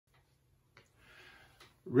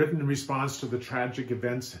written in response to the tragic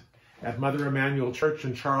events at Mother Emanuel Church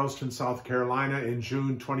in Charleston, South Carolina in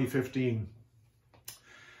June 2015.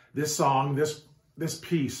 This song, this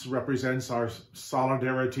piece represents our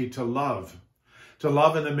solidarity to love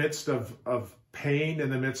in the midst of pain, in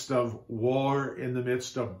the midst of war, in the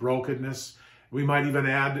midst of brokenness. We might even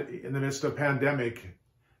add in the midst of pandemic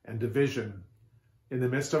and division. In the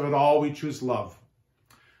midst of it all, we choose love.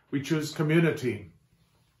 We choose community.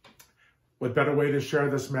 What better way to share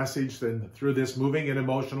this message than through this moving and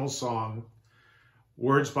emotional song?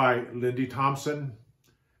 Words by Lindy Thompson,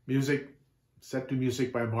 music set to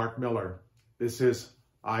music by Mark Miller. This is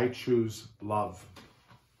I Choose Love.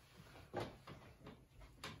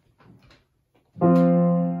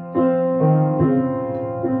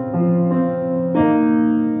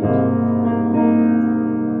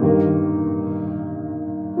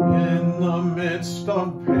 In the midst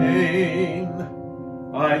of pain,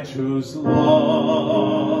 I choose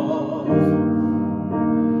love.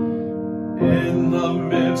 In the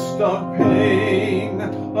midst of pain,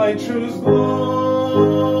 I choose love.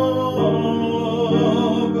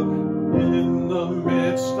 In the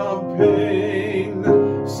midst of pain,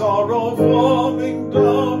 sorrow falling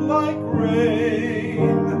down like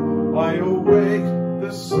rain, I await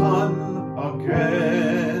the sun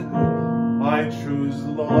again. I choose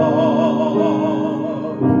love.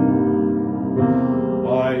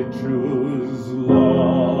 I choose love.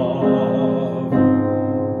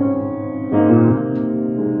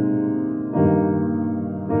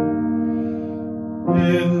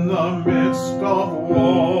 In the midst of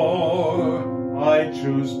war, I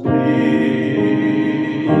choose peace.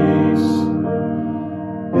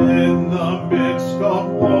 In the midst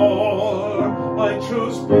of war, I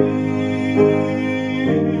choose peace.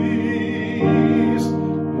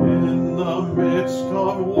 In the midst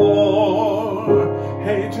of war,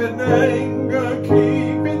 hate and anger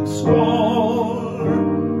keeping score,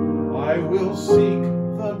 I will seek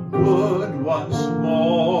the good once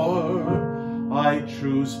more. I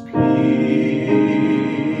choose peace.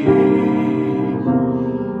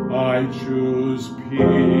 I choose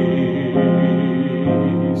peace.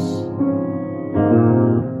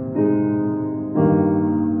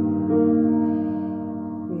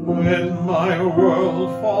 When my world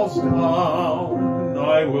falls down,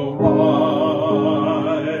 I will rise.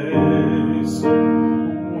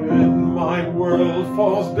 When my world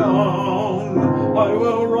falls down, I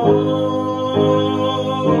will rise.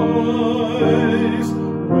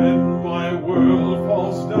 When my world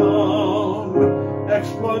falls down,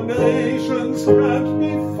 explanations can't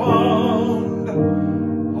be found.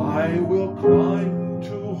 I will climb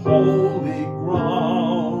to holy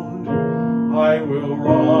ground. I will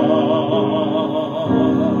rise.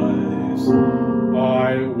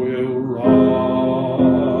 I will rise.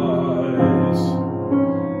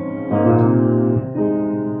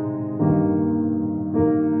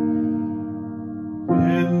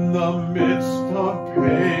 In the midst of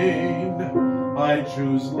pain, I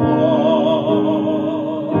choose love.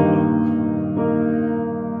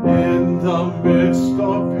 In the midst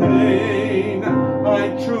of pain,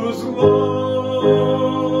 I choose love.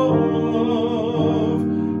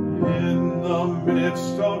 In the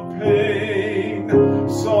midst of pain,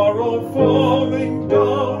 sorrow falling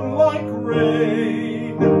down like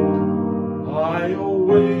rain, I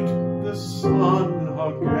await the sun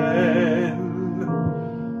again.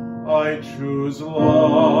 I choose love.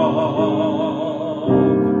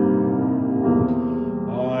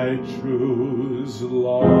 I choose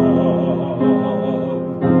love.